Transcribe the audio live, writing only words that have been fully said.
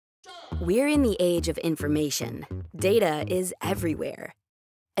We're in the age of information. Data is everywhere.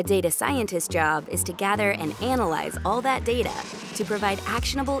 A data scientist's job is to gather and analyze all that data to provide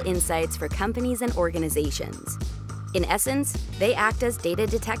actionable insights for companies and organizations. In essence, they act as data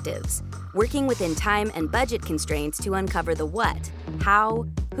detectives, working within time and budget constraints to uncover the what, how,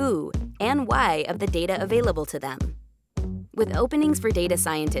 who, and why of the data available to them. With openings for data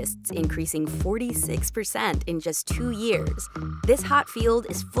scientists increasing 46% in just 2 years, this hot field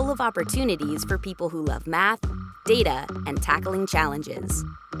is full of opportunities for people who love math, data, and tackling challenges.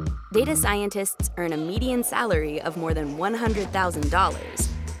 Data scientists earn a median salary of more than $100,000.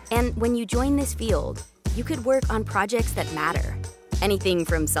 And when you join this field, you could work on projects that matter. Anything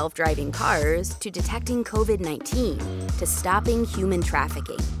from self-driving cars to detecting COVID-19 to stopping human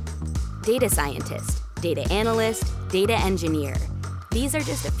trafficking. Data scientist, data analyst, data engineer. These are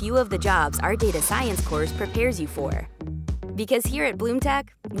just a few of the jobs our data science course prepares you for. Because here at BloomTech,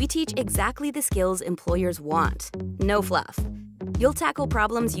 we teach exactly the skills employers want. No fluff. You'll tackle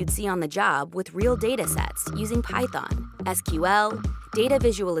problems you'd see on the job with real data sets using Python, SQL, data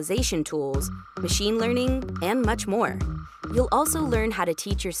visualization tools, machine learning, and much more. You'll also learn how to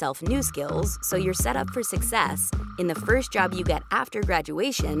teach yourself new skills so you're set up for success in the first job you get after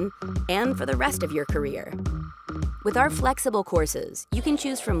graduation and for the rest of your career. With our flexible courses, you can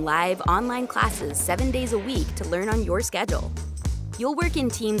choose from live online classes 7 days a week to learn on your schedule. You'll work in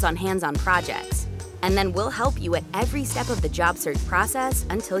teams on hands-on projects, and then we'll help you at every step of the job search process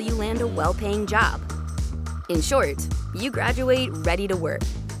until you land a well-paying job. In short, you graduate ready to work.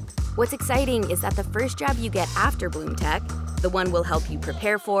 What's exciting is that the first job you get after BloomTech, the one we'll help you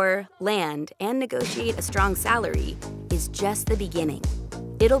prepare for, land, and negotiate a strong salary, is just the beginning.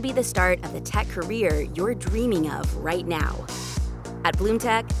 It'll be the start of the tech career you're dreaming of right now. At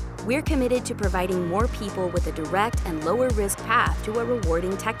BloomTech, we're committed to providing more people with a direct and lower-risk path to a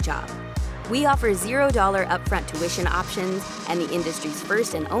rewarding tech job. We offer $0 upfront tuition options and the industry's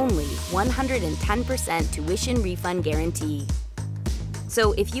first and only 110% tuition refund guarantee.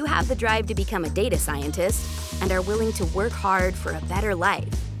 So if you have the drive to become a data scientist and are willing to work hard for a better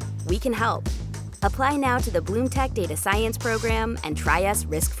life, we can help. Apply now to the BloomTech Data Science program and try us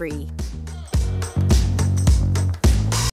risk-free.